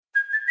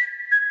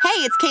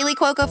Hey, it's Kaylee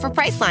Cuoco for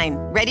Priceline.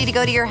 Ready to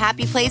go to your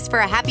happy place for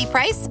a happy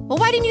price? Well,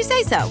 why didn't you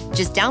say so?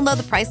 Just download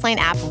the Priceline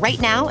app right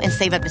now and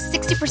save up to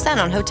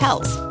 60% on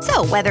hotels.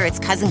 So whether it's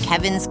Cousin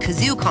Kevin's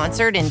Kazoo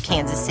Concert in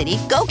Kansas City,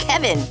 go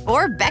Kevin,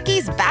 or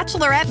Becky's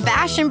Bachelorette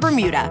Bash in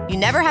Bermuda, you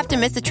never have to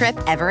miss a trip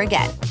ever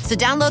again. So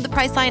download the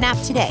Priceline app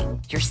today.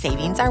 Your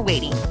savings are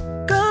waiting.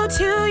 Go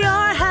to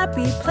your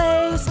happy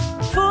place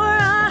for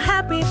a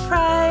happy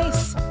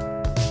price.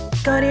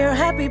 Go to your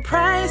happy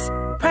price,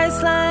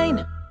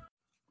 Priceline.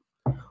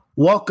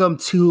 Welcome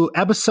to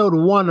episode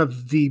 1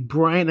 of the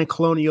Bryant and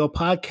Colonial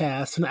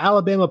podcast, an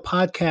Alabama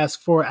podcast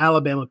for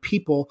Alabama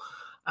people.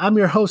 I'm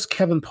your host,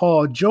 Kevin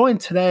Paul,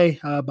 joined today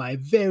by a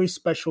very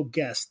special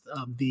guest.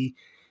 The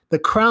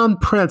crown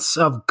prince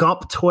of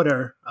Gump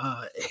Twitter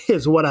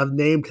is what I've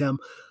named him.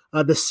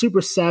 The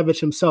super savage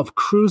himself,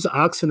 Cruz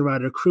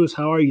Oxenrider. Cruz,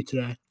 how are you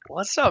today?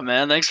 What's up,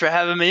 man? Thanks for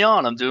having me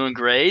on. I'm doing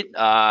great.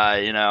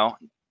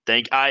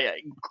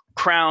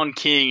 Crown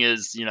King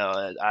is,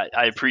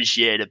 I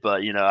appreciate it,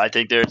 but, I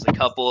think there's a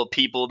couple of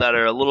people that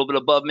are a little bit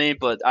above me,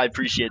 but I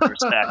appreciate the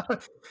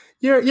respect.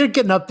 You're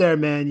getting up there,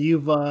 man.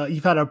 You've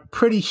had a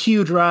pretty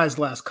huge rise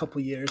the last couple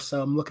of years,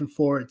 so I'm looking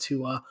forward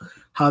to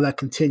how that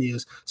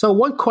continues. So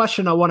one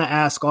question I want to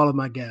ask all of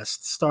my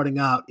guests starting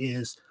out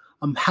is,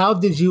 how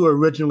did you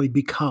originally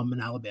become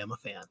an Alabama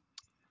fan?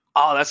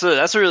 Oh, that's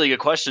a really good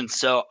question.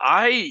 So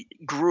I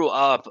grew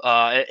up,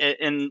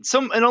 and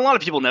a lot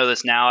of people know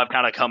this now. I've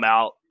kind of come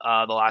out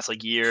the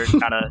last year,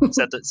 kind of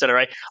set it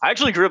right. I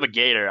actually grew up a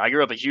Gator. I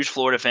grew up a huge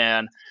Florida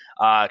fan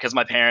because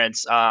my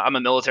parents. I'm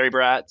a military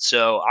brat,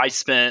 so I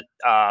spent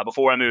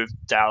before I moved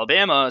to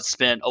Alabama,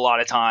 spent a lot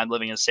of time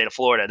living in the state of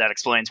Florida. That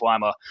explains why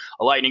I'm a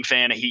Lightning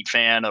fan, a Heat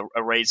fan,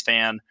 a Rays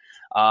fan.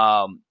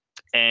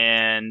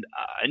 And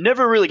I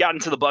never really got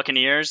into the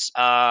Buccaneers.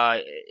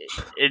 I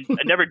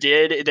never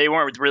did. They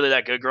weren't really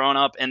that good growing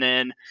up. And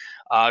then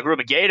I grew up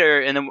a Gator,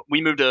 and then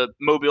we moved to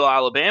Mobile,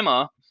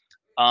 Alabama.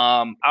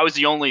 I was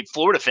the only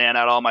Florida fan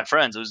out of all my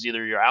friends. It was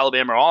either your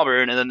Alabama or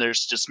Auburn, and then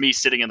there's just me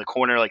sitting in the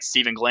corner like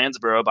Steven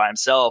Glansborough by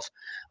himself.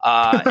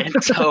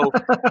 And so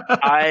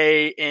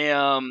I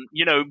am,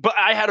 but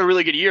I had a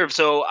really good year.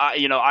 So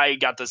I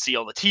got to see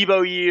all the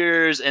Tebow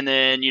years, and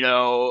then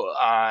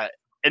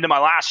and then my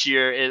last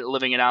year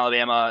living in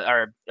Alabama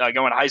or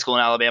going to high school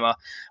in Alabama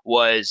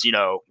was,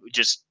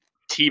 just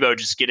Tebow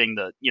just getting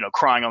the,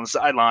 crying on the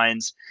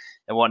sidelines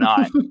and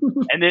whatnot.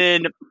 And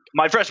then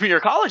my freshman year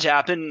of college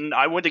happened, and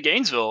I went to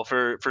Gainesville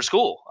for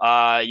school.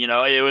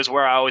 It was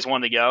where I always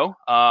wanted to go.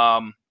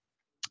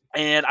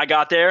 And I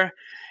got there,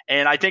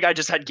 and I think I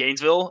just had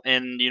Gainesville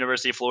and the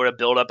University of Florida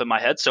built up in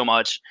my head so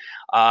much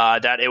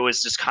that it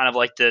was just kind of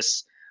like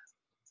this.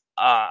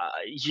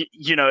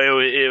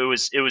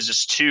 It was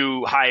just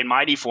too high and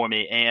mighty for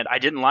me, and I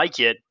didn't like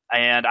it.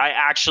 And I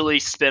actually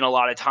spent a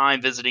lot of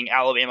time visiting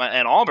Alabama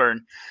and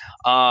Auburn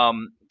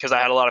because I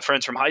had a lot of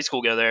friends from high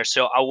school go there.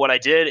 So what I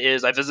did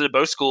is I visited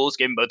both schools,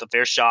 gave them both a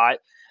fair shot,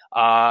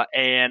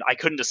 and I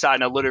couldn't decide.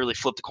 And I literally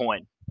flipped a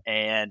coin,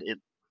 and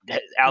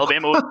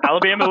Alabama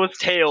was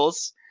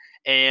tails,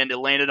 and it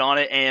landed on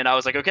it. And I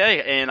was like,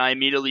 okay. And I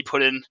immediately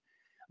put in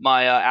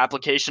my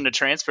application to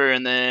transfer,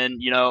 and then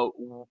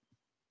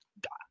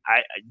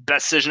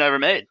best decision I ever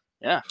made.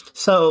 Yeah.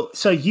 So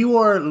you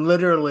are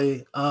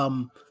literally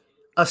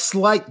a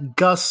slight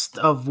gust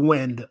of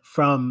wind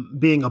from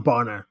being a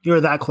Barner.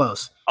 You're that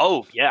close.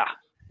 Oh yeah.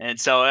 And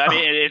so I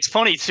mean, it's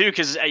funny too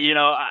because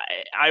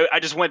I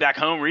just went back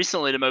home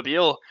recently to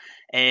Mobile,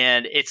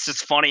 and it's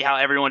just funny how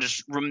everyone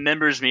just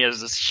remembers me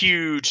as this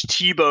huge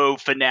Tebow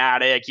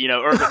fanatic.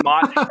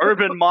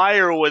 Urban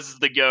Meyer was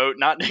the GOAT,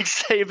 not Nick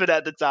Saban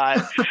at the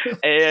time.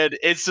 And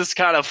it's just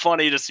kind of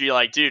funny to be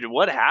like, dude,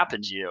 what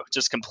happened to you?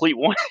 Just complete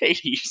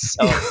 180.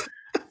 So.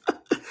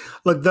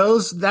 Look,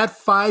 that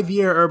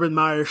 5-year Urban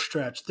Meyer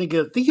stretch, I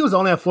think he was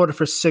only at Florida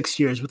for 6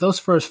 years, but those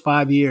first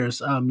 5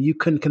 years, you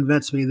couldn't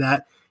convince me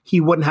that he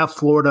wouldn't have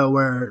Florida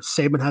where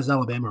Saban has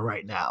Alabama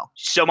right now.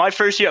 So my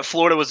first year at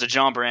Florida was the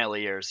John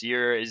Brantley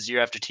year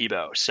after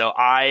Tebow. So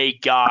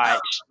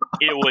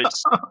it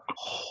was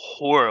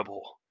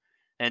horrible.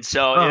 And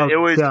so it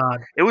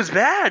was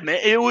bad, man.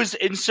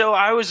 And so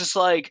I was just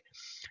like,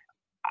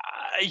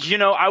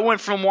 I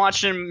went from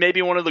watching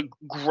maybe one of the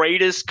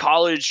greatest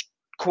college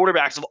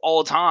quarterbacks of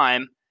all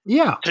time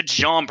to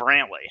John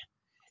Brantley.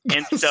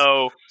 And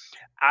so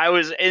I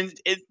was, and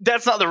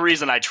that's not the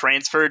reason I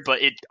transferred,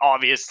 but it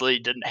obviously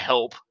didn't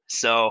help.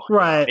 So,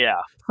 right.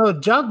 Yeah. So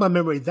jog my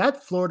memory,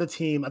 that Florida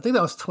team, I think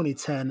that was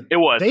 2010. It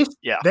was.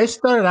 They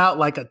started out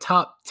like a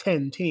top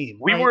 10 team.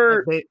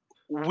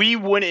 We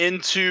went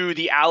into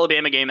the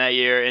Alabama game that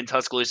year in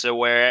Tuscaloosa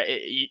where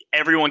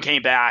everyone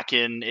came back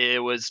and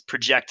it was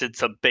projected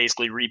to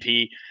basically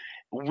repeat.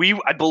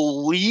 I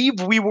believe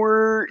we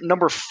were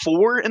number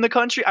 4 in the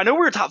country. I know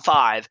we were top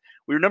 5.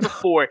 We were number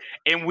 4,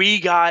 and we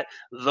got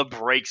the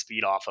brakes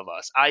beat off of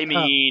us. I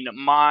mean,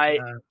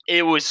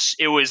 it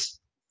was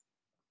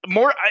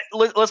more.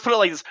 Let's put it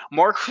like this: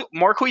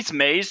 Marquise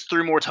Mays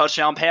threw more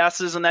touchdown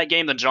passes in that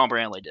game than John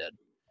Brantley did.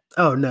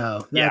 Oh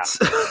no, that's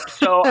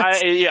So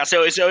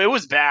so it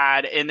was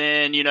bad, and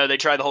then they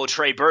tried the whole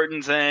Trey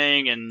Burton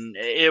thing, and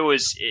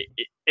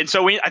and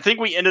so I think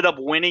we ended up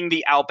winning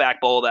the Outback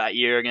Bowl that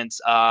year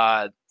against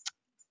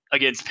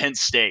Penn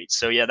State.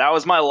 So yeah, that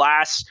was my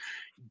last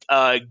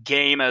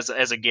game as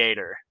a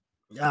Gator.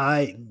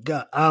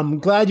 I'm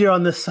glad you're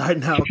on this side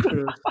now,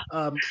 Cruz.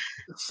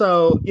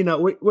 So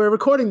we're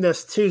recording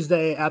this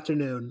Tuesday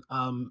afternoon,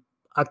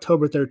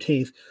 October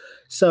 13th.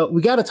 So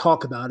we got to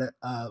talk about it.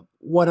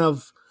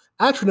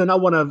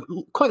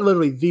 Quite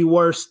literally the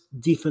worst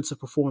defensive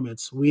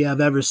performance we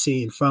have ever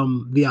seen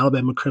from the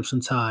Alabama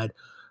Crimson Tide.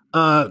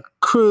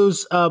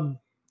 Cruz, I'm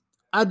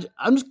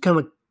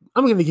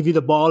going to give you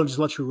the ball and just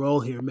let you roll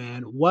here,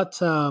 man. What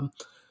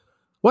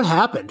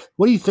happened?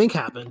 What do you think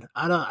happened?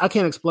 I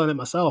can't explain it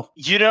myself.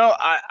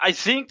 I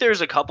think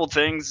there's a couple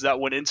things that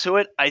went into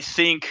it. I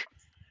think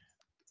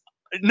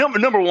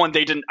number one,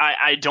 they didn't.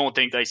 I don't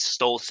think they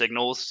stole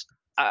signals.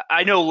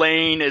 I know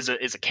Lane is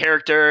a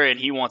character and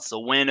he wants to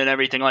win and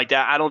everything like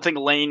that. I don't think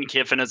Lane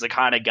Kiffin is the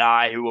kind of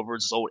guy who will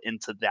result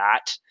into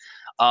that.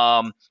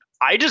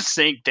 I just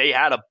think they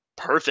had a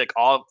perfect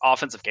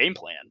offensive game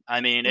plan.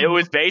 I mean, it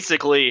was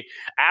basically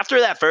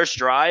after that first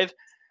drive,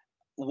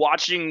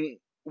 watching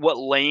what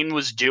Lane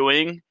was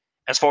doing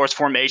as far as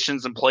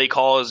formations and play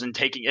calls and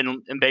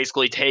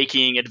basically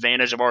taking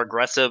advantage of our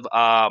aggressive,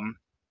 our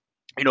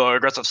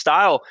aggressive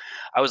style.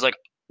 I was like,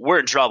 we're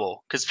in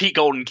trouble because Pete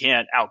Golden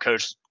can't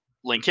outcoach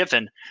Lane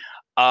Kiffin.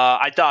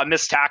 I thought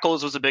missed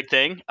tackles was a big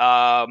thing.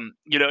 I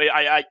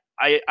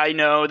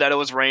know that it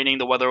was raining,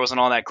 the weather wasn't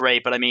all that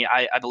great, but I mean,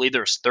 I believe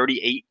there was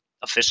 38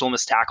 official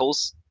missed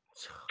tackles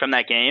from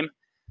that game.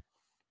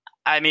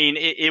 I mean,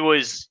 it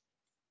was.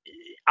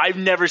 I've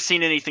never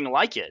seen anything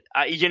like it.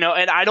 And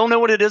I don't know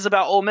what it is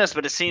about Ole Miss,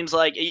 but it seems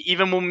like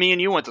even when me and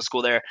you went to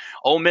school there,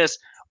 Ole Miss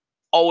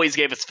always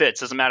gave us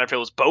fits. Doesn't matter if it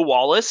was Bo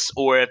Wallace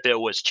or if it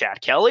was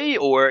Chad Kelly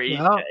or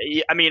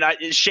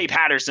Shea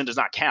Patterson does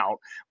not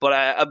count. But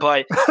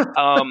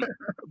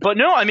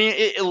no, I mean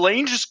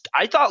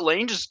I thought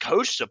Lane just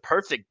coached a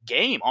perfect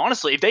game.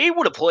 Honestly, if they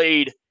would have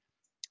played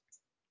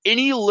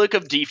any lick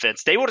of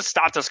defense, they would have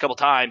stopped us a couple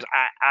times.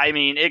 I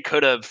mean, it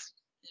could have.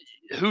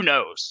 Who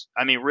knows?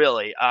 I mean,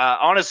 really,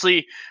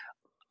 honestly,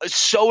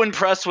 so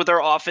impressed with their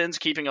offense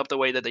keeping up the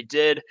way that they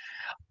did.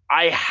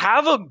 I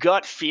have a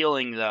gut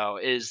feeling, though,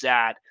 is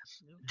that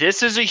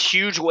this is a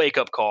huge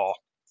wake-up call.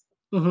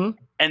 And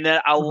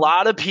that a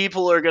lot of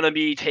people are going to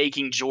be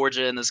taking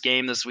Georgia in this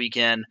game this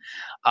weekend,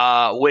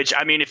 which,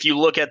 I mean, if you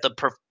look at the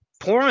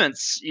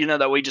performance,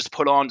 that we just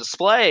put on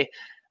display,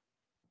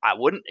 I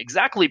wouldn't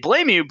exactly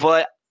blame you,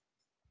 but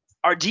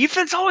our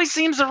defense always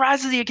seems to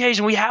rise to the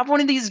occasion. We have one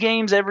of these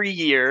games every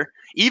year.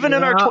 Even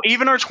in our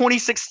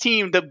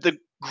 2016, the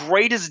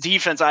greatest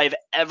defense I've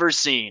ever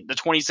seen, the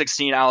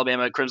 2016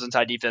 Alabama Crimson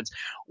Tide defense,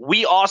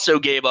 we also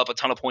gave up a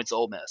ton of points to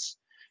Ole Miss.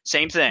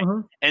 Same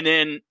thing. And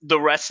then the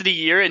rest of the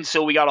year,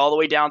 until we got all the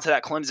way down to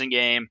that Clemson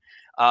game,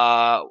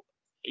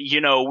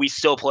 we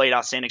still played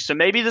outstanding. So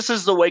maybe this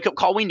is the wake-up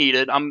call we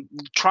needed. I'm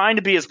trying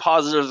to be as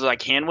positive as I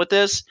can with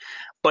this,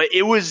 but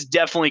it was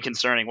definitely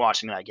concerning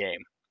watching that game.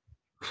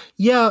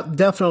 Yeah,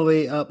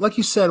 definitely. Like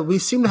you said, we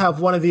seem to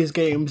have one of these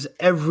games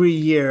every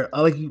year.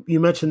 Like you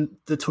mentioned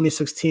the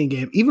 2016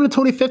 game. Even in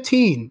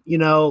 2015,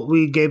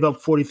 we gave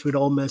up 43 to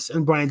Ole Miss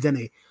and Brian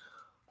Denny.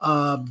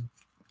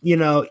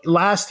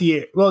 Last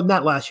year, well,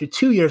 not last year,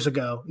 2 years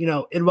ago,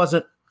 it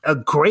wasn't a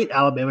great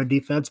Alabama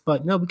defense,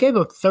 but, we gave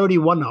up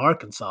 31 to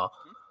Arkansas.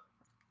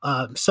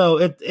 So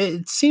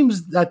it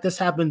seems that this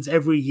happens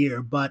every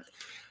year, but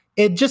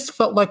it just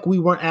felt like we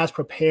weren't as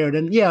prepared.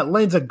 And yeah,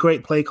 Lane's a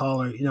great play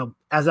caller.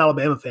 As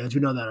Alabama fans, we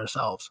know that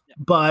ourselves. Yeah.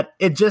 But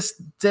it just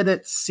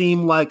didn't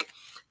seem like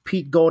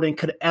Pete Golding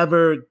could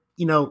ever,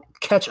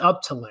 catch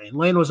up to Lane.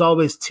 Lane was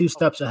always 2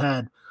 steps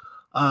ahead.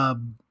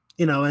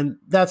 And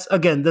that's,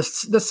 again, the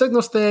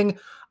signals thing.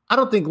 I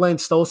don't think Lane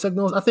stole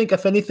signals. I think,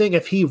 if anything,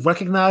 if he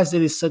recognized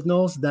any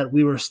signals that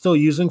we were still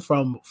using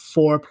from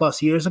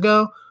 4+ years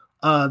ago,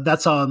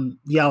 that's on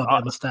the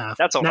Alabama staff.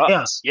 That's on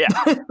us. Yeah.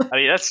 I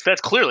mean,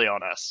 that's clearly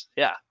on us.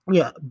 Yeah.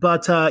 Yeah.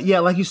 But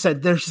like you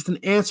said, there's just an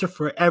answer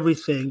for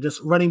everything. Just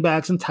running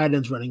backs and tight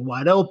ends running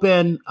wide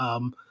open.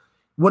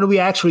 When we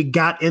actually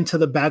got into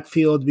the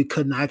backfield, we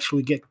couldn't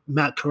actually get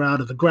Matt Corral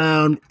to the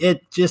ground.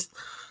 It just,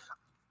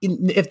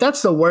 if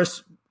that's the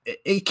worst,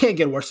 it can't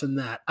get worse than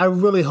that. I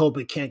really hope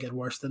it can't get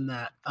worse than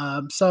that.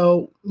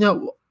 So,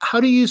 how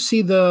do you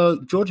see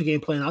the Georgia game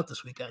playing out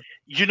this weekend?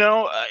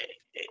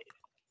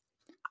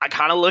 I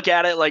kind of look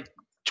at it like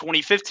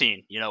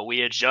 2015. We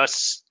had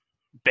just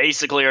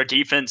basically our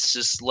defense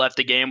just left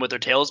the game with their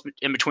tails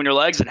in between their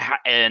legs,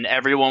 and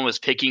everyone was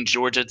picking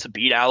Georgia to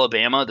beat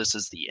Alabama. This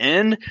is the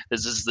end.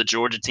 This is the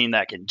Georgia team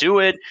that can do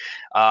it.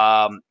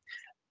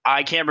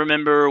 I can't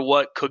remember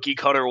what cookie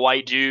cutter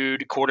white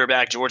dude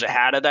quarterback Georgia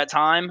had at that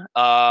time.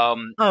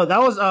 That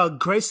was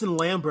Grayson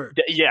Lambert.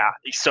 Yeah.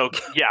 So,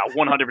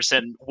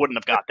 100% wouldn't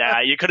have got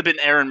that. You could have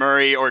been Aaron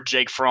Murray or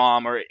Jake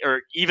Fromm or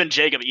even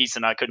Jacob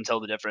Eason. I couldn't tell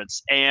the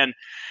difference. And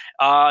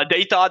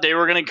they thought they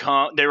were going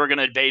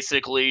to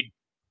basically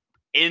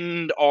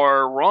end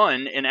our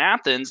run in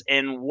Athens.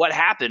 And what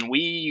happened?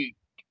 We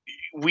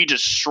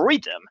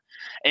destroyed them.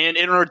 And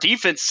our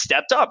defense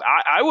stepped up.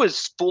 I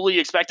was fully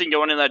expecting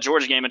going into that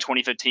Georgia game in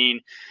 2015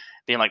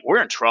 being like,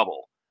 we're in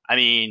trouble. I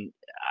mean,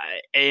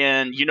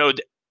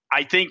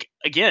 I think,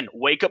 again,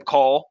 wake-up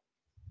call,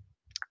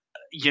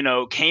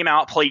 came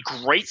out, played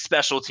great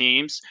special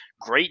teams,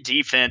 great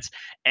defense,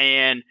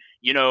 and,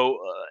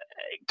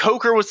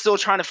 Coker was still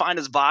trying to find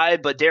his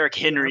vibe, but Derrick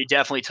Henry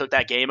definitely took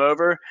that game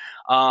over.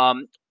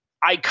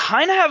 I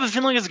kind of have a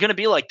feeling it's going to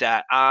be like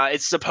that.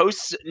 It's not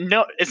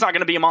going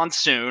to be a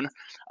monsoon,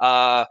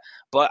 but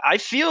I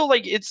feel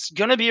like it's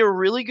going to be a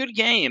really good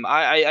game.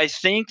 I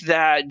think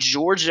that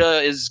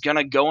Georgia is going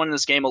to go in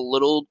this game a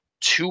little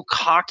too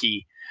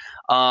cocky,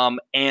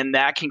 and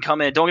that can come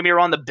in. Don't get me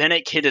wrong, the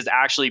Bennett kid has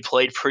actually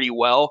played pretty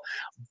well,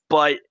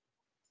 but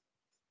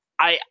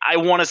I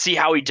want to see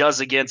how he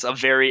does against a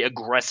very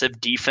aggressive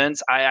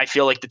defense. I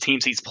feel like the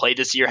teams he's played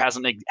this year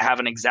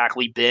haven't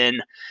exactly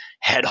been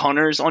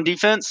headhunters on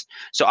defense,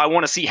 so I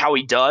want to see how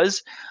he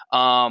does.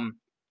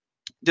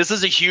 This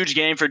is a huge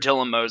game for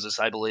Dylan Moses,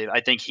 I believe.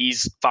 I think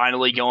he's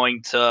finally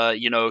going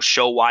to,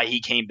 show why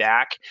he came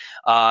back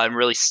and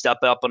really step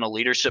up in a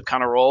leadership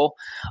kind of role.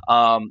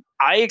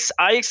 I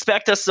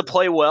expect us to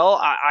play well.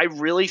 I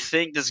really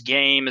think this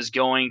game is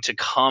going to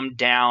come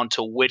down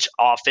to which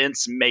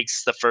offense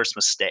makes the first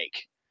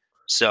mistake.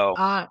 So,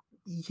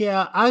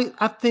 yeah,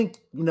 I think,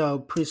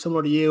 pretty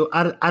similar to you.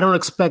 I don't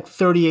expect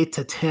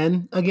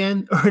 38-10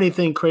 again or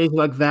anything crazy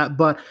like that,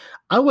 but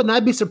I would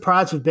not be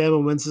surprised if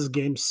Bama wins this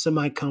game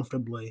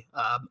semi-comfortably.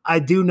 I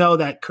do know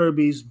that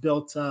Kirby's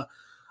built a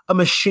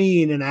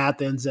machine in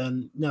Athens,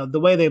 and the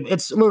way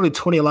it's literally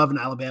 2011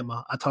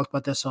 Alabama. I talked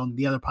about this on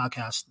the other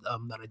podcast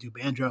that I do,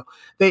 Banjo.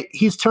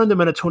 He's turned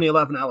them into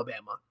 2011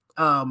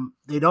 Alabama.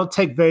 They don't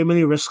take very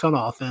many risks on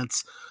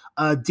offense.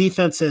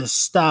 Defense is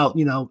stout,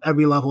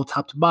 every level,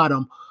 top to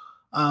bottom.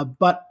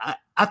 But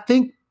I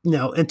think, in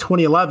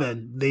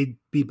 2011, they'd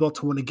be built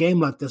to win a game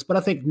like this. But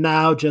I think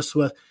now, just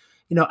with,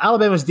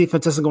 Alabama's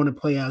defense isn't going to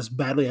play as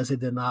badly as they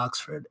did in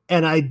Oxford.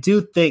 And I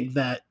do think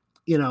that,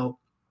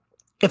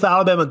 if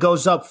Alabama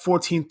goes up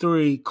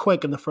 14-3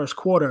 quick in the first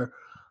quarter,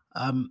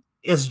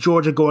 is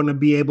Georgia going to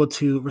be able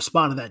to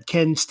respond to that?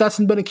 Can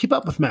Stetson Bennett keep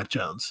up with Mac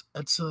Jones?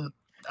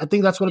 I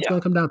think that's what it's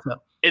going to come down to.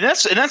 And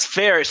that's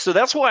fair. So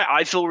that's why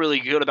I feel really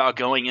good about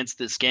going into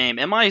this game.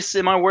 Am I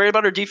worried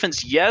about our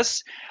defense?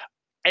 Yes.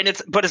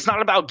 But it's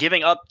not about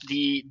giving up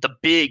the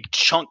big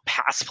chunk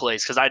pass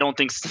plays, because I don't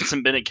think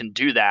Stetson Bennett can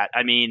do that.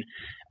 I mean,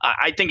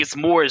 I think it's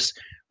more as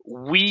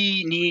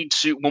we need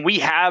to, when we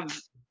have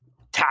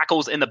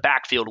tackles in the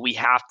backfield, we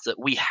have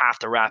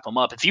to wrap them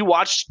up. If you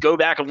go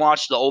back and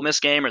watch the Ole Miss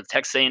game or the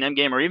Texas A&M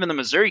game or even the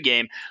Missouri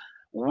game,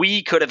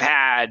 we could have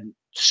had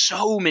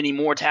so many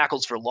more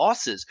tackles for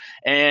losses,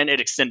 and it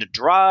extended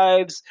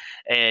drives,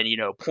 and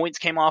points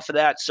came off of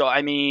that. So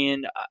I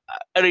mean,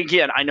 and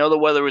again, I know the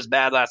weather was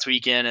bad last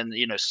weekend and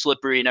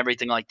slippery and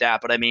everything like that,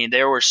 but I mean,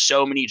 there were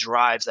so many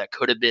drives that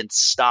could have been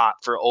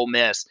stopped for Ole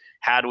Miss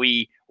had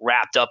we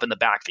wrapped up in the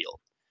backfield.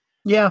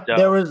 Yeah, so,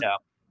 there was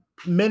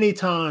many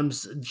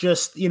times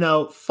just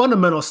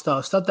fundamental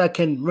stuff that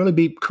can really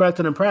be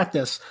corrected in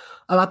practice.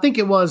 I think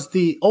it was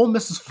the Ole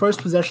Miss's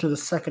first possession of the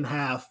second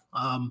half.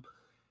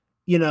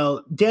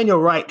 Daniel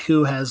Wright,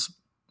 who has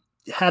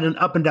had an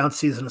up and down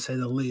season to say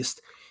the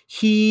least,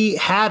 he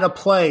had a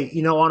play,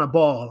 on a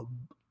ball,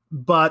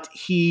 but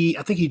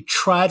I think he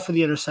tried for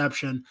the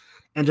interception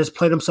and just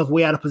played himself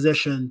way out of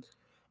position.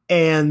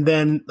 And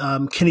then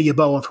Kenny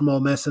Yeboah from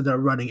Ole Miss ended up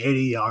running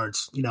 80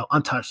 yards,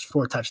 untouched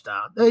for a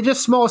touchdown.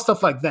 Just small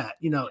stuff like that,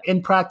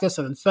 in practice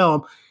and in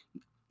film.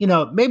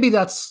 Maybe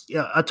that's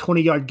a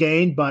 20-yard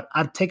gain, but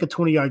I'd take a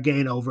 20-yard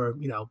gain over,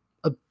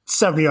 a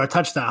 70-yard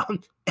touchdown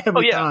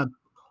every time.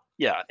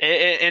 Yeah,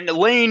 and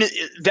Lane,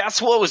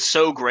 that's what was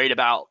so great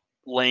about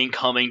Lane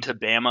coming to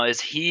Bama, is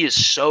he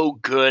is so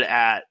good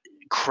at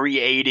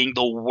creating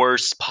the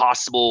worst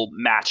possible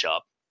matchup.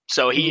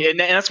 So and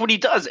that's what he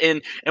does.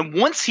 And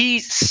once he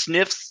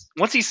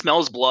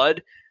smells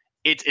blood,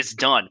 it's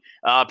done.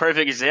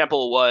 Perfect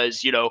example was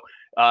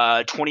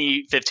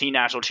 2015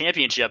 national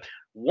championship.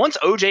 Once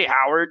OJ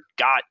Howard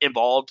got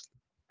involved,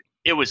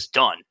 it was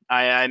done.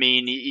 I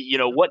mean,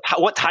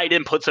 what tight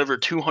end puts over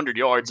 200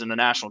 yards in the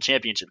national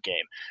championship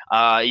game?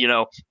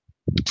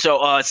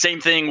 So same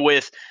thing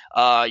with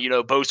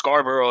Bo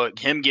Scarborough,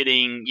 him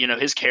getting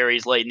his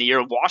carries late in the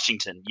year.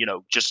 Washington,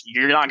 just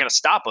you're not going to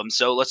stop him,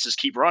 so let's just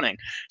keep running.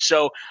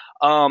 So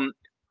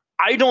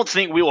I don't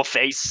think we will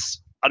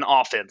face an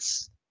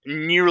offense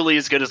nearly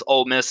as good as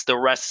Ole Miss the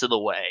rest of the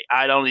way.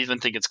 I don't even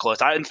think it's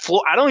close. I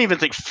don't even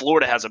think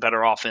Florida has a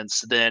better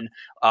offense than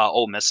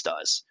Ole Miss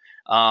does.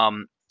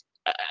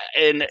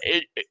 And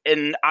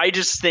I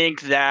just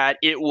think that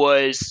it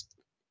was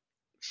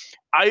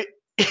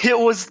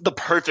the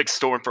perfect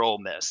storm for Ole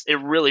Miss. It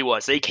really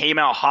was. They came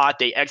out hot.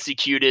 They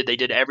executed. They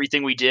did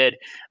everything we did.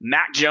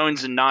 Mac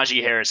Jones and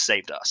Najee Harris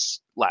saved us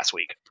last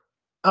week.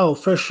 Oh,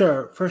 for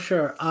sure.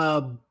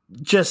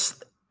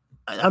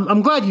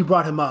 I'm glad you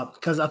brought him up,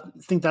 because I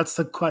think that's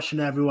the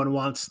question everyone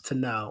wants to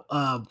know.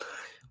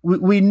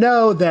 we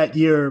know that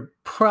you're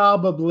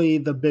probably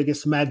the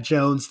biggest Mac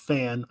Jones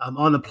fan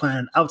on the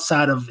planet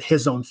outside of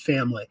his own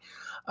family.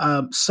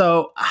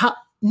 So,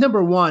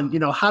 number one,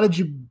 how did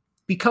you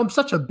become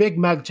such a big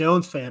Mac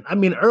Jones fan? I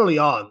mean, early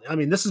on. I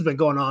mean, this has been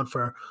going on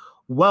for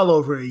well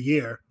over a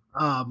year,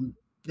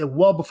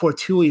 well before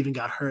Tua even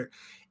got hurt.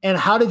 And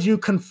how did you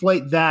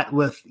conflate that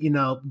with,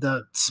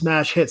 the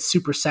smash hit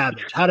Super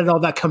Savage? How did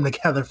all that come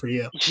together for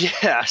you?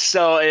 Yeah.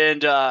 So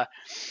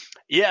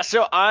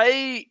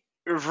I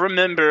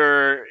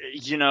remember,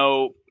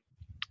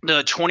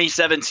 the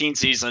 2017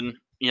 season.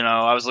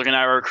 I was looking at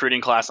our recruiting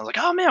class. And I was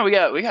like, oh man, we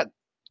got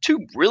two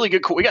really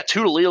good. We got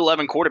two Elite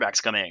 11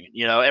 quarterbacks coming.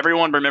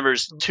 Everyone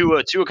remembers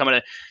Tua coming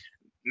in.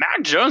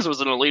 Mac Jones was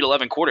an Elite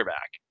 11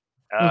 quarterback.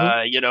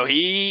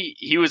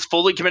 He was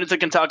fully committed to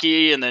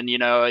Kentucky, and then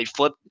he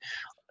flipped.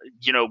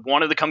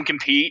 Wanted to come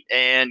compete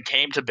and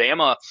came to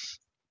Bama,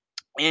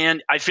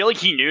 and I feel like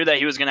he knew that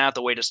he was going to have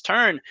to wait his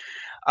turn.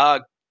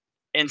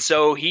 And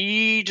so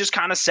he just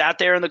kind of sat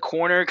there in the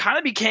corner, kind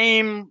of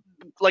became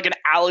like an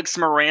Alex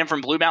Moran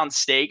from Blue Mountain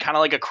State, kind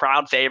of like a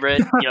crowd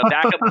favorite,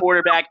 backup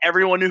quarterback.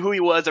 Everyone knew who he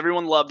was.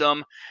 Everyone loved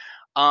him.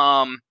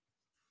 And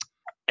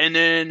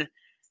then,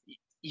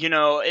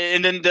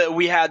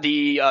 we had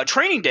the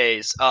Training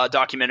Days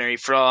documentary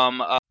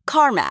from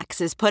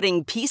CarMax is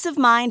putting peace of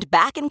mind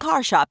back in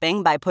car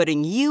shopping by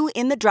putting you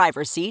in the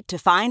driver's seat to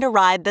find a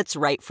ride that's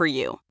right for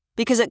you.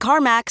 Because at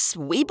CarMax,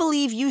 we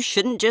believe you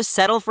shouldn't just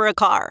settle for a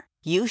car.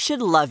 You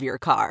should love your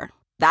car.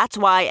 That's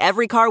why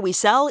every car we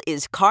sell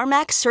is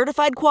CarMax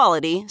certified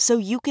quality, so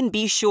you can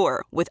be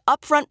sure with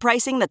upfront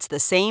pricing that's the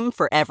same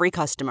for every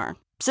customer.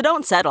 So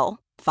don't settle.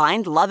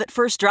 Find love at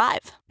first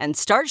drive and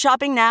start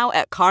shopping now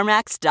at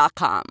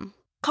CarMax.com.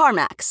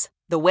 CarMax,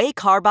 the way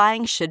car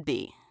buying should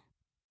be.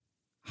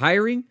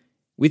 Hiring?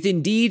 With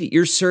Indeed,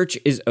 your search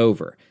is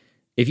over.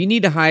 If you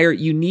need to hire,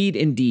 you need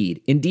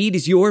Indeed. Indeed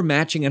is your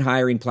matching and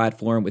hiring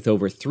platform with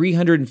over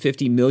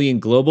 350 million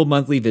global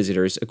monthly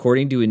visitors,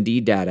 according to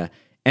Indeed data,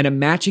 and a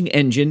matching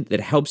engine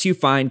that helps you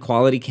find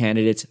quality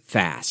candidates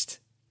fast.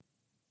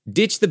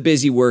 Ditch the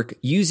busy work.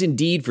 Use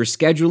Indeed for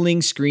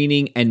scheduling,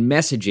 screening, and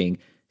messaging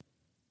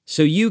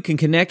so you can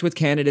connect with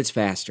candidates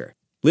faster.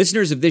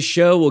 Listeners of this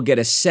show will get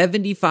a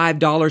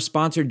 $75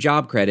 sponsored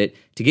job credit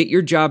to get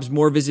your jobs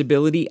more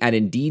visibility at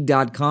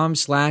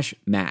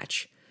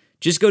Indeed.com/match.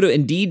 Just go to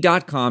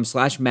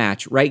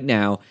Indeed.com/match right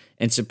now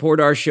and support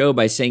our show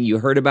by saying you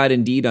heard about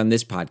Indeed on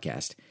this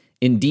podcast.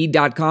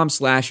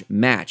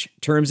 Indeed.com/match.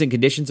 Terms and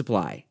conditions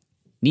apply.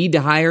 Need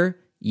to hire?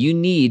 You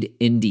need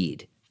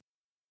Indeed.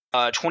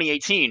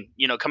 2018,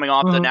 coming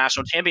off the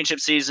national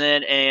championship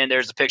season, and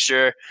there's a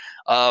picture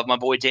of my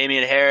boy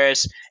Damian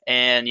Harris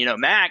and,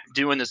 Mac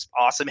doing this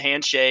awesome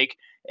handshake,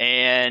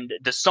 and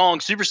the song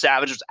Super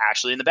Savage was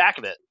actually in the back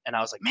of it. And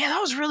I was like, man,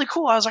 that was really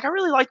cool. I was like, I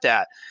really like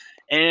that.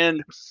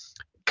 And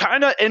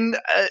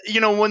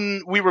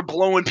when we were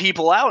blowing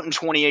people out in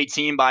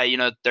 2018 by,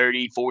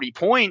 30, 40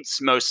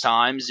 points most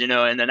times,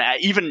 and then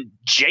even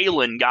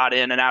Jalen got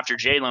in, and after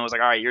Jalen was like,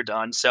 all right, you're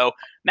done. So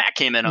Mac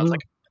came in. I was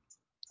like,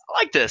 I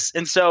like this.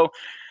 And so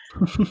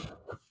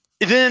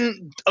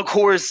then, of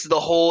course, the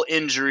whole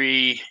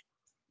injury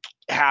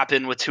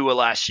happened with Tua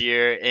last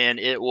year, and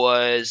it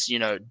was,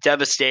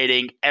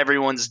 devastating.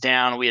 Everyone's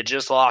down. We had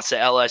just lost to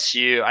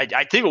LSU. I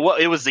think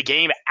it was the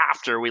game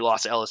after we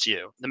lost to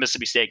LSU, the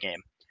Mississippi State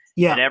game.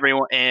 Yeah.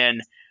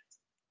 And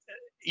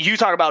you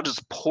talk about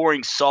just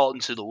pouring salt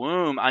into the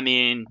wound. I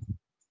mean,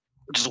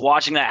 just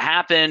watching that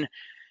happen.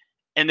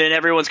 And then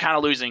everyone's kind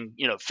of losing,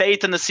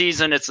 faith in the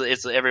season.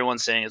 It's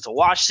everyone's saying it's a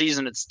wash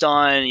season. It's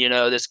done.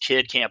 This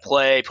kid can't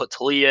play. Put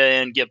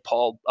Talia in. Give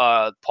Paul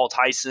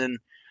Tyson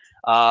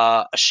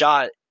a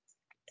shot.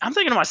 I'm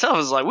thinking to myself,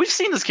 is like, we've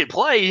seen this kid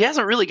play. He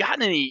hasn't really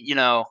gotten any,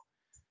 a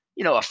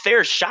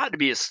fair shot to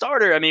be a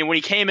starter. I mean, when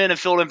he came in and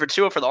filled in for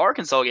Tua for the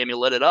Arkansas game, he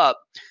lit it up.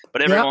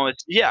 But everyone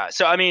was,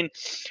 So I mean.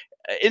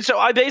 And so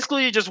I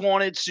basically just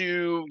wanted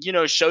to,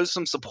 show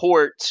some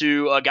support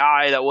to a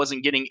guy that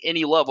wasn't getting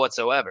any love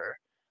whatsoever.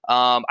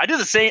 I did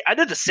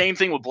the same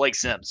thing with Blake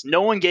Sims.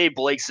 No one gave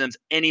Blake Sims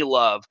any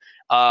love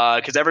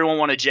because everyone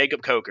wanted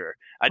Jacob Coker.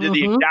 I did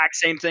the exact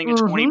same thing in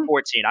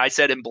 2014. I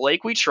said, in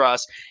Blake we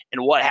trust.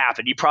 And what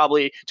happened? He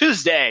probably, to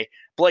this day,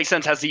 Blake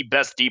Sims has the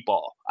best deep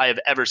ball I have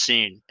ever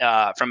seen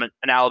from an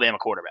Alabama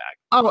quarterback.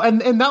 Oh,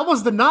 and that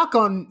was the knock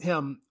on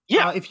him.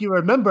 Yeah, if you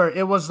remember,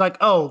 it was like,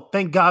 oh,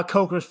 thank God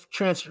Coker's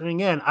transferring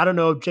in. I don't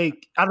know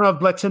if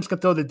Blake Sims can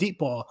throw the deep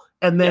ball.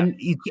 And then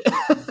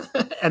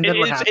and then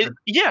what happened?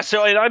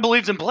 So and I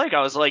believed in Blake.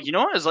 I was like, you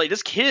know what? It's like,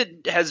 this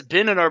kid has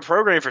been in our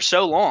program for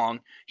so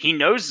long. He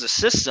knows the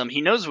system.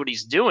 He knows what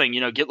he's doing.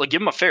 Give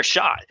him a fair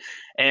shot.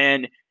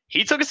 And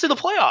he took us to the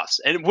playoffs.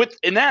 And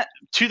in that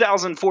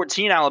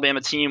 2014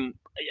 Alabama team,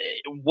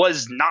 it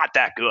was not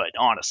that good,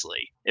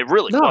 honestly. It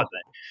really wasn't.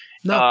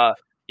 No.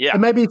 Yeah,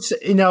 and maybe it's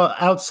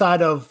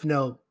outside of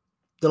the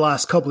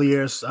last couple of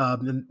years,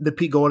 the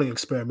Pete Golding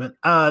experiment.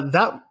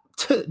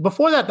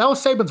 Before that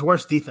was Saban's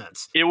worst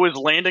defense. It was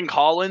Landon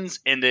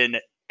Collins and then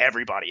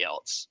everybody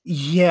else.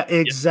 Yeah,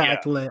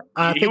 exactly.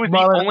 Yeah. He was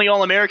the only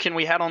All-American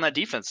we had on that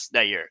defense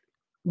that year.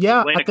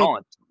 Yeah, Landon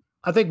Collins.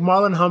 I think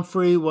Marlon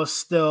Humphrey was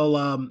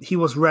still he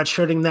was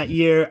redshirting that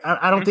year.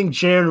 I don't think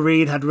Jaron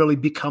Reed had really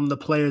become the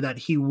player that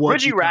he would.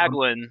 Reggie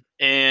Ragland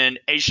and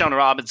A'Shawn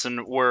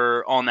Robinson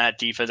were on that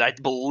defense. I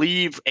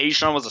believe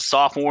A'Shawn was a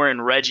sophomore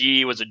and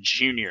Reggie was a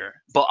junior.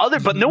 But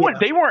no one,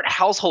 they weren't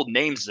household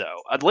names though.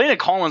 Landon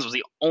Collins was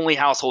the only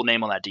household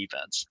name on that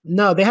defense.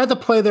 No, they had to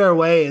play their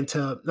way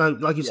into,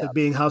 like you said,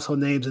 being household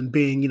names and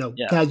being,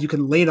 guys you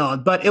can lean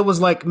on. But it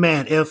was like,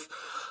 man, if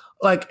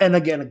and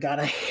again, God,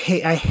 I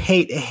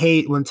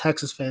hate when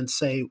Texas fans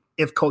say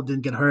if Colt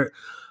didn't get hurt.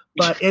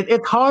 But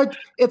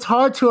it's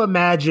hard to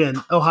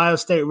imagine Ohio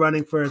State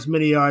running for as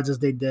many yards as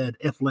they did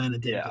if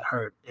Landon didn't get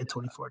hurt in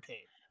 2014.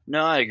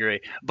 No, I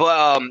agree.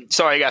 But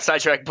sorry, I got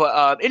sidetracked.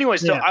 But anyway,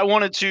 so I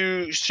wanted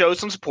to show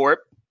some support.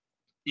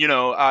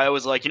 I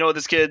was like,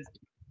 this kid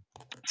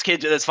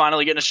that's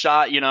finally getting a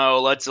shot.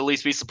 Let's at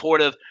least be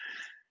supportive.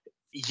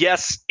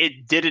 Yes,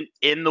 it didn't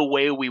end the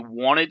way we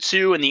wanted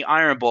to in the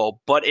Iron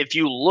Bowl, but if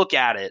you look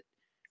at it,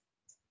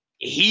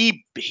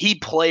 he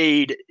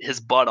played his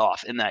butt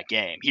off in that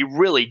game. He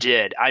really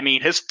did. I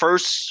mean, his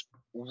first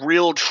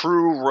real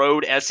true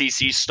road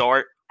SEC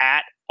start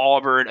at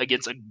Auburn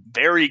against a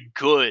very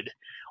good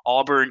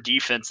Auburn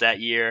defense that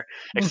year,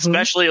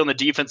 especially on the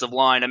defensive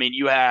line. I mean,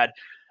 you had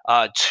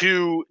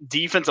two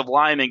defensive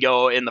linemen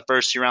go in the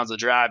first 2 rounds of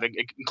the draft,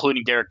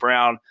 including Derek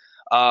Brown.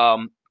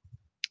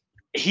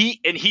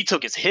 He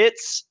took his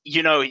hits.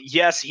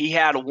 Yes, he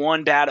had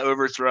one bad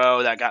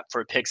overthrow that got for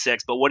a pick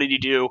six, but what did he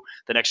do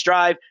the next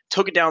drive?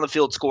 Took it down the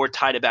field, scored,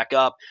 tied it back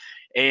up.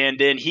 And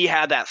then he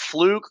had that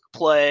fluke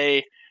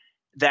play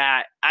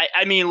that,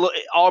 I mean, look,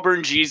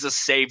 Auburn Jesus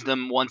saved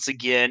them once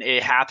again.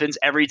 It happens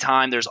every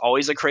time. There's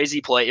always a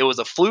crazy play. It was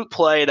a fluke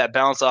play that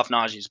bounced off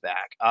Najee's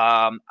back,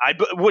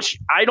 which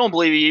I don't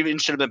believe he even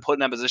should have been put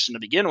in that position to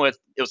begin with.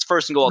 It was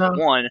first and goal at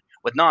the 1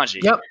 with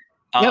Najee. Yep.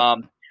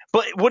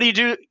 But what do you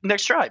do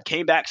next drive?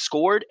 Came back,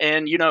 scored,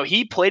 and,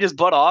 he played his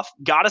butt off,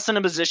 got us in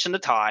a position to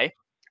tie,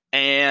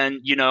 and,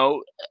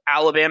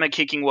 Alabama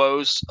kicking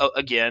woes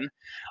again,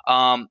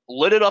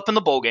 lit it up in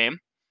the bowl game,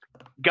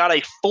 got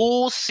a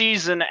full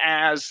season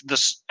as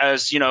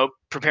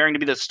preparing to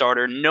be the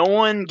starter. No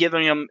one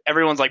giving him –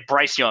 everyone's like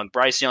Bryce Young.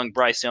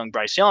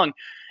 And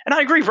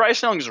I agree,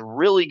 Bryce Young is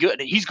really good.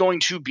 He's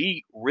going to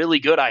be really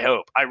good, I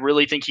hope. I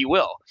really think he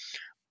will.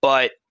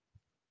 But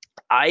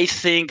I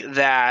think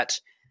that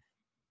 –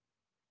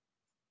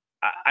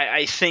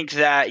 he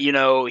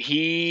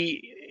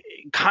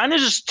kind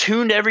of just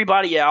tuned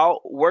everybody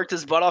out, worked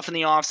his butt off in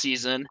the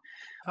offseason,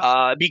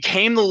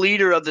 became the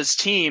leader of this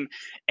team,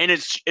 and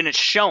it's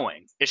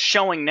showing. It's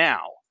showing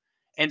now.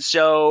 And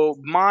so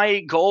my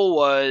goal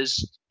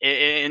was,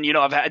 and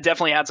I've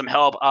definitely had some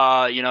help.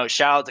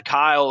 Shout out to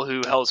Kyle,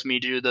 who helps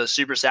me do the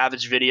Super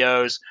Savage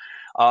videos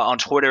on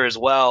Twitter as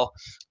well.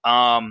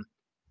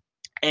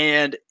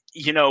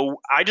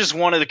 I just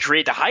wanted to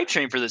create the hype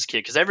train for this kid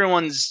because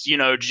everyone's,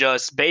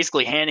 just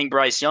basically handing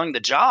Bryce Young the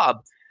job.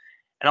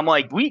 And I'm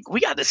like, we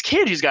got this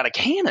kid who's got a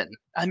cannon.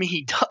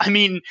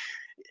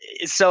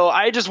 So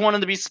I just wanted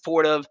to be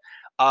supportive.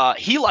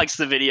 He likes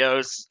the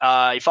videos.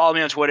 He followed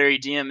me on Twitter. He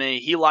DM'd me.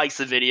 He likes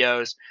the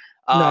videos.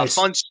 Nice.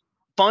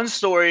 Fun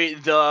story.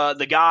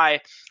 The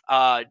guy,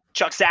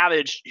 Chuck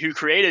Savage, who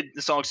created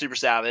the song Super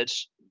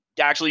Savage,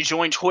 actually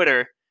joined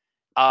Twitter,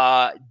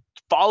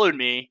 followed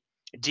me,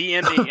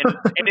 DM me,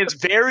 and it's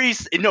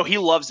he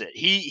loves it.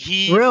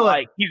 He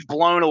really? He's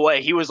blown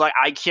away. He was like,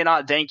 I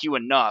cannot thank you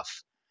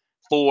enough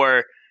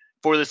for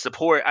the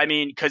support. I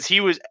mean, because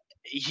he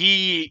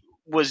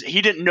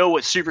didn't know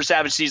what Super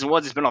Savage season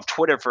was. He's been off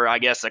Twitter for, I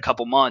guess, a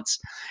couple months,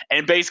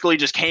 and basically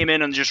just came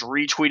in and just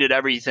retweeted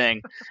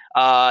everything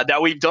that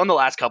we've done the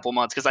last couple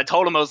months. Because I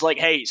told him, I was like,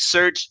 hey,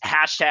 search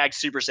hashtag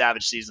Super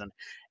Savage season.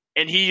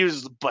 And he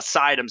was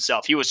beside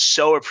himself. He was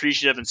so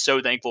appreciative and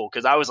so thankful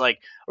because I was like,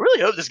 I really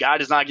hope this guy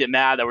does not get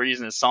mad that we're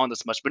using this song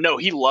this much. But no,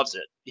 he loves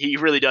it. He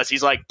really does.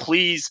 He's like,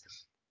 please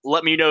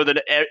let me know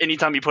that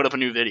anytime you put up a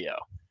new video.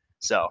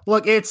 So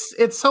look, it's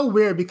so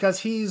weird because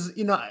he's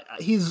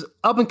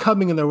up and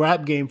coming in the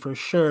rap game for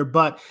sure.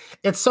 But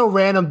it's so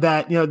random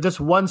that, this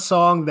one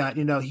song that,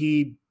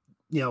 he,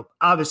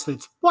 obviously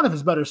it's one of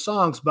his better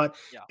songs, but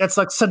it's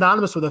like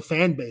synonymous with a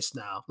fan base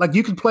now. Like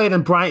you could play it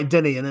in Bryant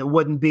Denny and it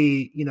wouldn't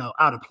be,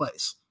 out of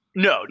place.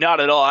 No, not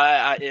at all.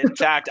 In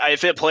fact,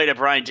 if it played at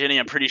Bryant Denny,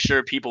 I'm pretty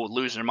sure people would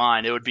lose their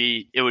mind. It would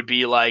be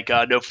like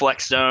No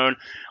Flex Zone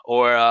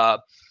or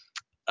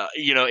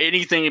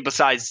anything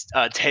besides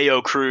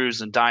Teo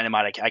Cruz and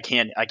Dynamite. I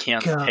can't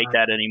take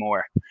that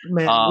anymore.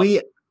 Man,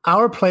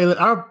 our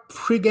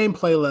pregame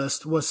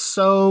playlist was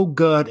so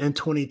good in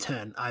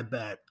 2010. I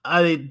bet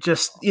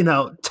just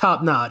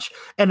top notch,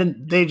 and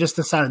then they just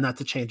decided not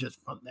to change it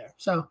from there.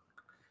 So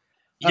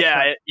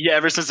yeah.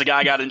 Ever since the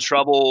guy got in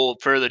trouble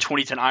for the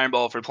 2010 Iron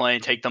Bowl for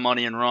playing "Take the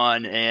Money and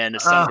Run" and "The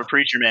Son of a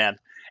Preacher Man,"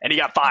 and he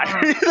got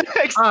fired.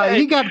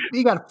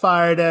 He got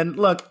fired, and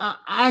look,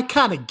 I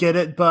kind of get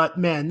it, but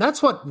man,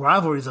 that's what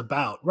rivalry is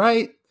about,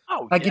 right?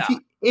 Oh, like yeah.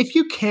 if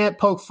you can't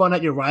poke fun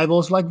at your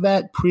rivals like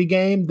that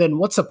pregame, then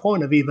what's the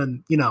point of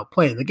even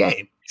playing the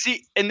game?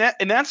 See, and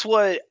that's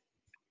what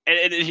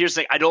and here's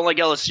the thing, I don't like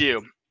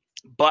LSU,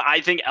 but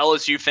I think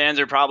LSU fans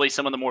are probably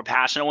some of the more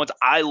passionate ones.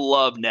 I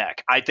love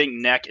Neck. I think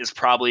Neck is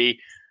probably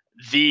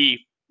the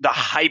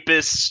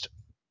hypest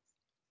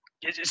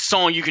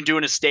song you can do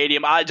in a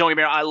stadium. Don't get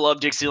me wrong, I love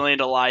Dixieland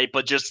Delight,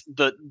 but just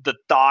the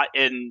thought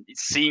in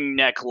seeing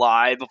Neck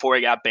live before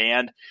he got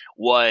banned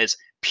was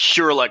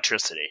pure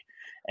electricity.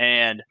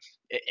 And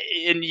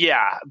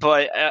yeah,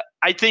 but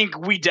I think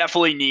we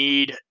definitely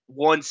need,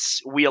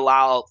 once we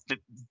allow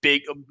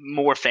the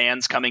more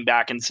fans coming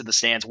back into the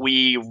stands,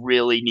 we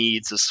really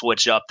need to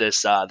switch up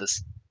this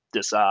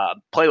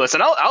playlist,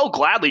 and I'll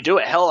gladly do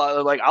it. Hell,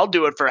 I'll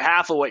do it for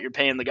half of what you're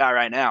paying the guy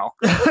right now.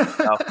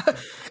 So.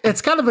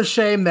 It's kind of a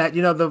shame that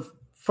the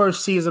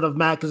first season of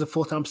Mac as a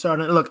full-time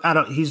starter. Look,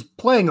 he's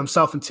playing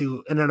himself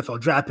into an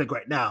NFL draft pick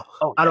right now.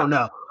 I don't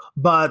know,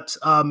 but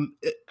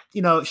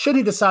should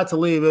he decide to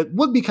leave, it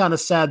would be kind of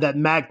sad that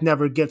Mac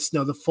never gets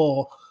the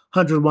full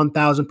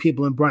 101,000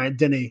 people in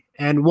Bryant-Denny,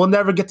 and we'll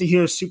never get to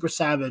hear Super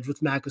Savage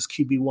with Mac as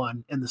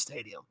QB1 in the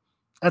stadium.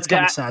 That's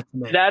kind of sad to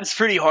me. That's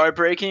pretty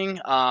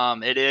heartbreaking.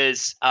 It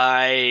is.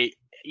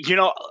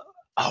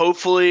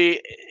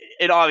 Hopefully,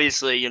 and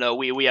obviously,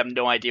 we have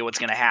no idea what's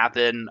going to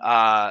happen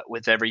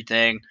with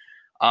everything.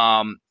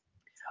 I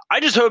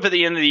just hope at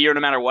the end of the year, no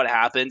matter what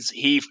happens,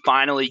 he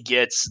finally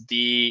gets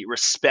the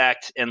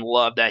respect and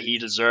love that he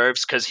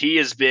deserves, because he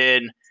has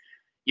been,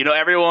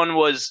 everyone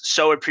was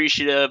so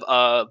appreciative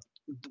of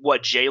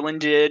what Jalen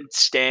did,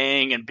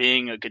 staying and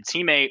being a good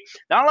teammate.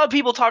 Not a lot of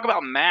people talk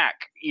about Mac,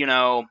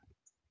 staying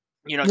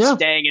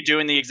and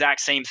doing the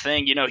exact same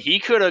thing. He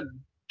could have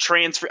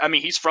transferred. I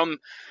mean, he's from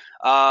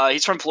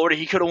Florida.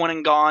 He could have went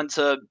and gone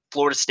to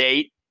Florida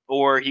State,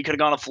 or he could have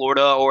gone to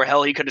Florida, or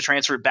hell, he could have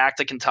transferred back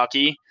to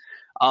Kentucky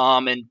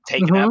and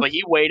taken that. But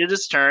he waited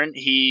his turn.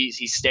 He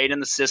stayed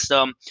in the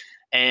system,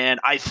 and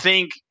I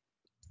think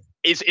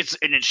it's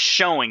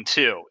showing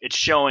too. It's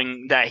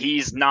showing that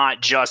he's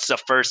not just a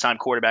first-time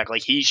quarterback.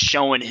 Like, he's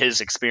showing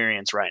his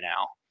experience right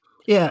now.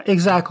 Yeah,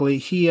 exactly.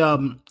 He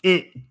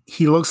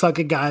looks like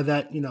a guy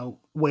that,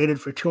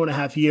 waited for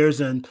 2.5 years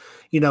and,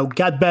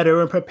 got better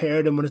and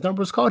prepared. And when his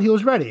number was called, he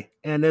was ready.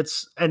 And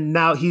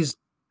now he's,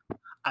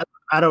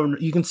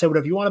 you can say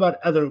whatever you want about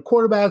other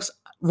quarterbacks.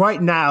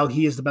 Right now,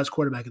 he is the best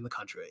quarterback in the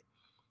country.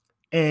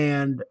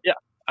 And yeah,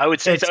 I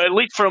would say so, at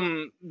least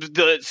from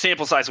the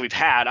sample size we've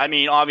had. I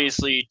mean,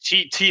 obviously,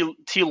 T.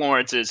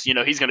 Lawrence is,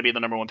 he's going to be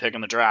the number one pick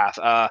in the draft.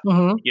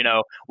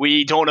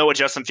 We don't know what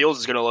Justin Fields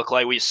is going to look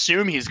like. We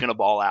assume he's going to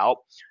ball out.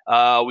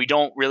 We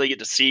don't really get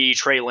to see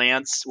Trey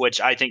Lance,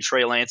 which I think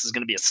Trey Lance is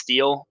going to be a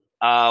steal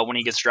when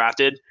he gets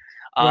drafted.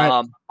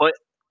 Right. But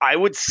I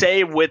would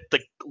say with the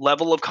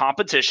level of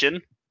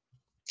competition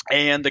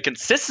and the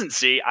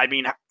consistency, I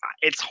mean,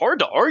 it's hard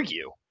to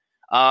argue.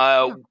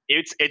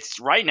 It's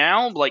right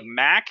now, like,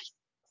 Mac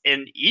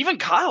and even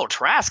Kyle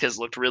Trask has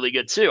looked really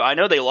good too. I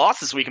know they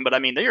lost this weekend, but I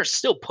mean, they are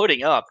still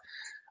putting up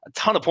a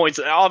ton of points.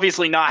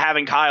 Obviously, not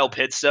having Kyle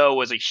Pitts, though,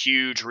 was a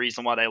huge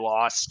reason why they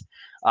lost,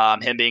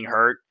 him being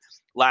hurt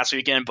last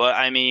weekend. But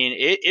I mean,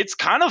 it's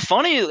kind of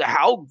funny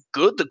how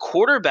good the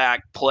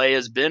quarterback play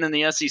has been in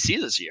the SEC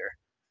this year.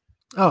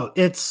 Oh,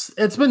 it's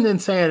been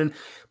insane. And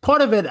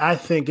part of it, I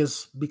think,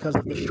 is because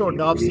of the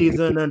shortened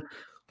offseason. And,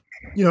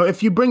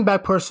 if you bring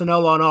back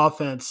personnel on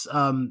offense,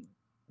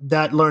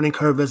 that learning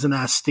curve isn't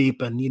as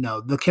steep, and,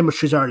 the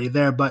chemistry's already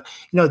there. But,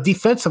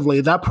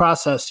 defensively, that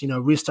process,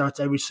 restarts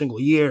every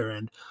single year.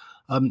 And,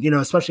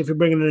 especially if you're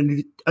bringing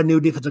in a new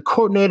defensive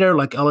coordinator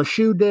like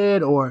LSU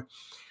did, or,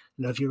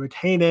 if you're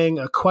retaining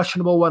a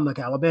questionable one like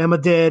Alabama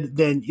did,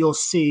 then you'll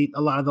see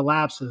a lot of the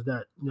lapses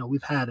that,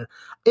 we've had.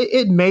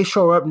 It may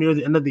show up near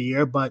the end of the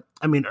year, but,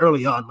 I mean,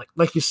 early on,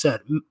 like you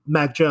said,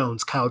 Mac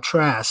Jones, Kyle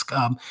Trask,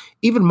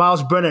 even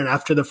Miles Brennan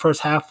after the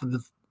first half of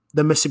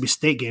the Mississippi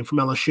State game from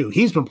LSU,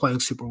 he's been playing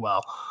super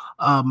well.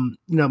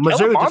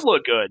 Missouri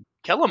looked good.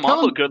 Kellen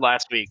Mond looked good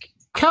last week.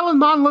 Kellen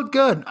Mond looked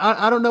good.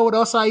 I don't know what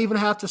else I even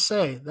have to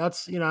say.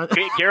 That's,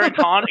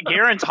 Garantano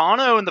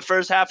in the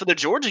first half of the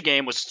Georgia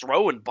game was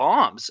throwing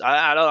bombs.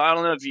 I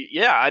don't know if you,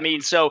 yeah. I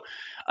mean, so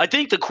I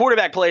think the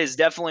quarterback play is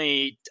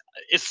definitely,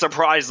 it's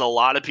surprised a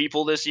lot of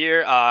people this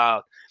year.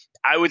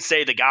 I would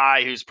say the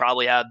guy who's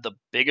probably had the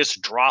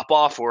biggest drop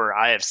off, where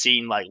I have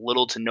seen like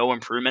little to no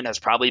improvement, has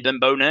probably been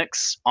Bo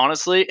Nix,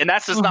 honestly. And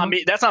that's just not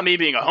me. That's not me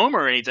being a homer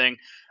or anything.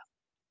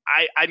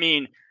 I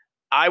mean,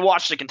 I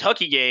watched the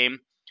Kentucky game.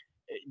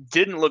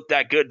 Didn't look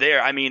that good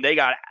there. I mean, they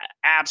got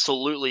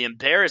absolutely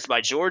embarrassed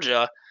by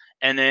Georgia,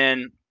 and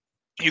then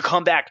you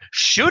come back,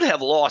 should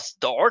have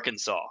lost to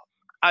Arkansas.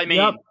 I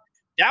mean,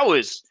 that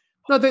was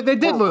they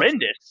did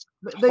horrendous.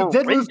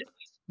 Lose.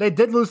 They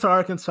did lose to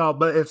Arkansas,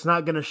 but it's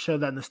not going to show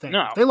that in the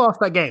standings. No. They lost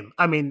that game.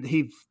 I mean,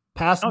 he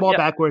passed the ball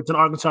backwards, and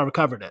Arkansas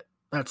recovered it.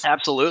 That's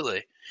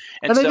absolutely.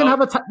 And they didn't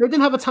have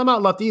a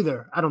timeout left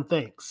either. I don't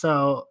think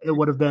so. It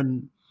would have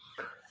been.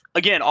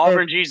 Again,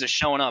 Auburn G's is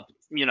showing up,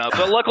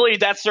 but luckily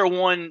that's their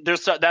one.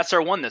 That's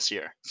their one this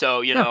year.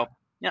 So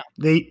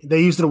they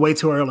used it way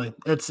too early.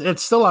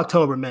 It's still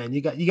October, man.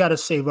 You got to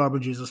save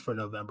Auburn Jesus for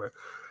November.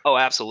 Oh,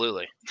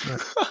 absolutely.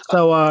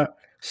 So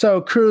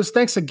So, Cruz,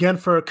 thanks again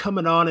for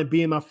coming on and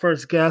being my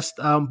first guest.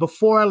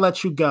 Before I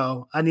let you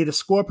go, I need a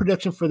score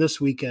prediction for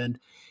this weekend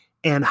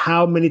and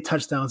how many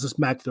touchdowns does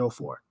Mac throw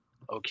for?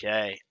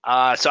 Okay.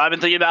 So I've been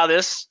thinking about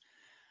this.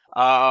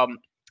 I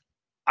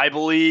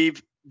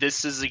believe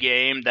this is a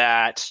game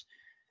that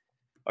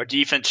our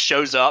defense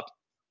shows up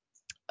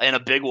in a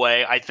big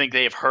way. I think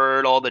they've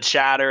heard all the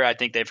chatter. I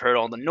think they've heard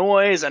all the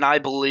noise. And I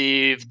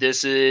believe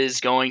this is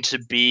going to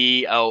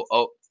be a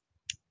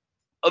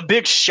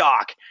big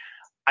shock.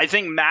 I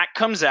think Mac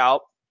comes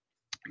out.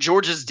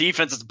 Georgia's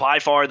defense is by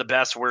far the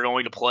best we're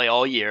going to play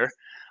all year.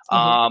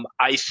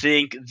 I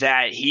think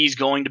that he's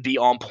going to be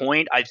on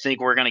point. I think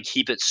we're going to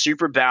keep it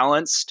super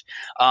balanced.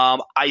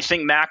 I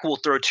think Mac will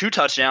throw 2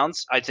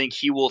 touchdowns. I think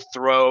he will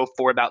throw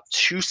for about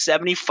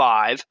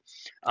 275.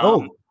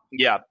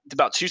 Yeah,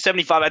 about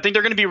 275. I think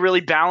they're going to be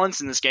really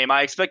balanced in this game.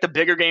 I expect a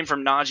bigger game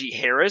from Najee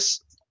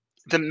Harris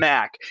than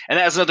Mac. And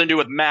that has nothing to do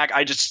with Mac.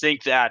 I just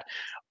think that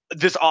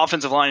this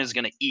offensive line is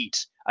going to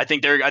eat. I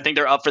think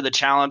they're up for the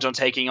challenge on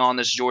taking on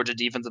this Georgia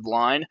defensive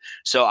line.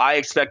 So I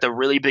expect a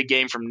really big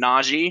game from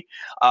Najee.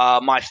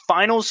 My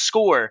final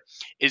score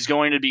is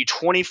going to be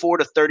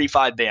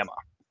 24-35 Bama.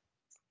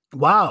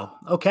 Wow.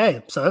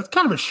 Okay. So that's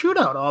kind of a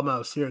shootout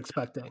almost you're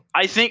expecting.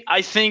 I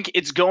think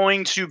it's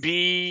going to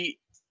be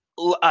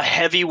a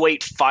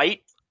heavyweight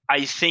fight.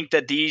 I think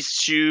that these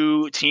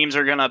two teams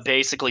are going to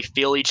basically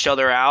feel each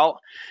other out.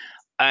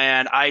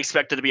 And I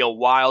expect it to be a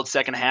wild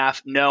second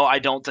half. No, I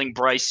don't think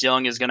Bryce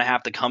Young is going to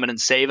have to come in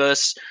and save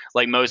us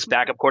like most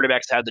backup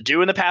quarterbacks had to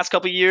do in the past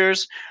couple of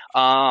years.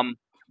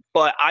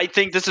 But I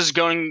think this is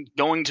going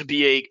to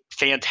be a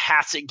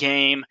fantastic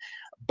game.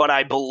 But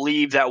I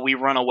believe that we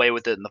run away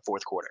with it in the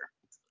fourth quarter.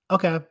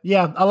 Okay,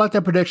 yeah, I like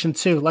that prediction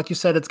too. Like you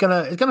said, it's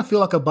gonna feel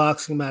like a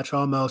boxing match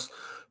almost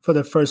for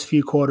the first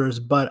few quarters.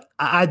 But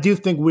I do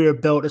think we're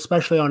built,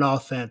 especially on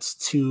offense,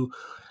 to.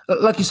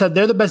 Like you said,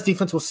 they're the best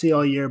defense we'll see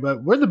all year,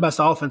 but we're the best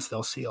offense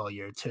they'll see all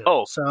year too.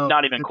 Oh, so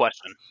not even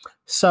question.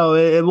 So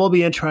it will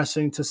be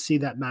interesting to see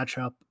that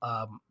matchup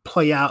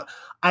play out.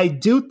 I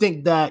do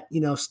think that,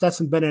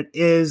 Stetson Bennett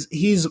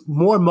he's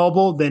more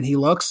mobile than he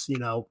looks,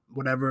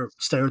 whatever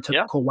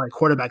stereotypical white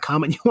quarterback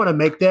comment you want to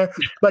make there,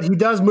 but he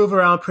does move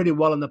around pretty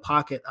well in the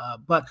pocket.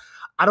 But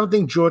I don't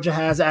think Georgia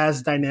has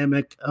as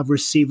dynamic of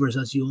receivers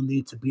as you'll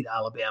need to beat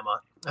Alabama.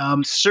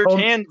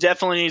 Surtain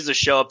definitely needs to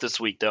show up this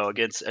week, though,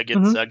 against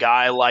a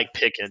guy like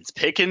Pickens.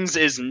 Pickens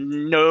is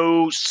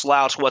no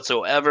slouch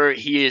whatsoever.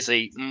 He is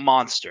a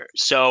monster.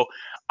 So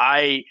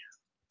I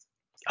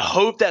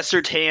hope that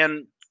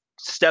Surtain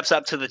steps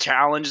up to the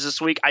challenge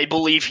this week. I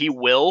believe he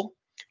will.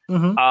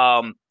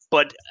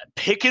 But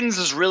Pickens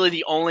is really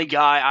the only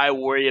guy I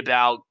worry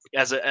about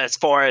as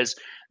far as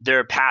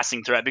their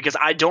passing threat, because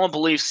I don't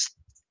believe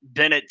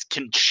Bennett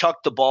can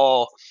chuck the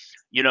ball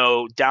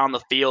down the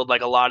field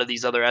like a lot of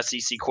these other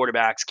SEC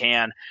quarterbacks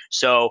can.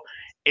 So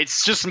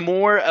it's just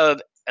more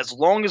of, as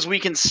long as we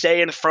can stay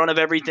in front of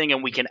everything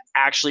and we can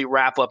actually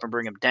wrap up and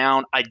bring them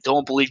down, I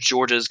don't believe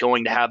Georgia is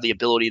going to have the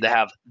ability to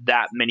have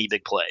that many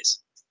big plays.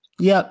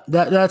 Yeah,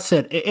 that's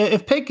it.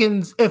 If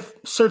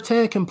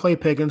Surtain can play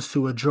Pickens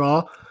to a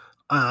draw,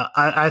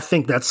 I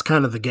think that's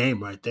kind of the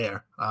game right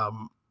there. I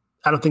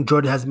don't think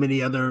Georgia has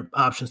many other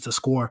options to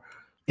score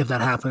if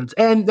that happens.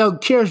 And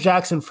Kearis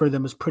Jackson for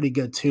them is pretty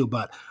good too,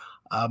 but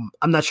I'm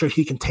not sure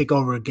he can take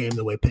over a game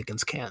the way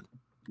Pickens can.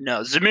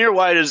 No, Zamir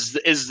White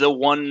is the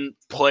one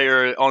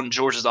player on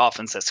Georgia's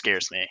offense that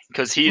scares me,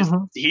 because he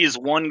is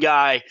one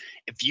guy.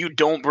 If you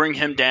don't bring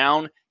him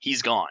down,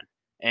 he's gone.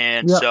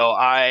 And so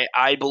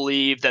I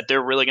believe that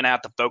they're really going to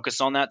have to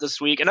focus on that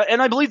this week, and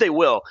I believe they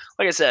will.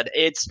 Like I said,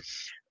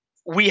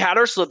 we had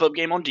our slip up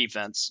game on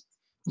defense.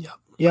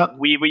 Yeah.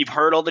 We've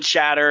heard all the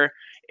chatter.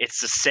 It's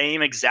the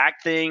same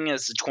exact thing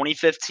as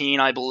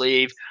 2015, I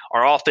believe.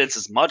 Our offense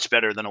is much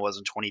better than it was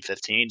in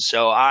 2015.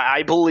 So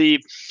I believe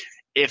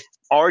if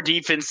our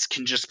defense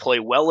can just play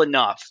well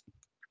enough,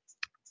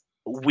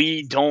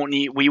 we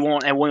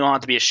won't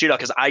have to be a shootout,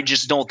 because I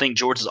just don't think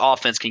Georgia's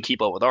offense can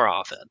keep up with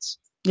our offense.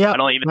 Yeah, I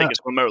don't even think it's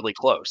remotely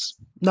close.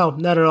 No,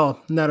 not at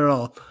all. Not at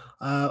all.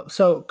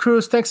 So,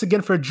 Cruz, thanks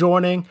again for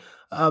joining.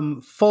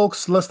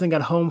 Folks listening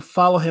at home,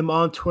 follow him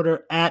on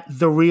Twitter at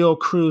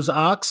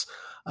 @TheRealCruzOx.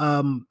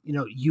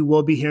 You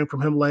will be hearing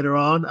from him later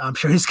on. I'm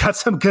sure he's got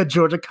some good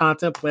Georgia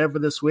content planned for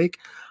this week.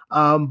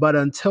 But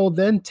until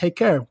then, take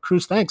care.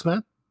 Cruz, thanks,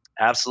 man.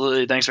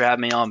 Absolutely. Thanks for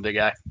having me on, big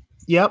guy.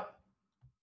 Yep.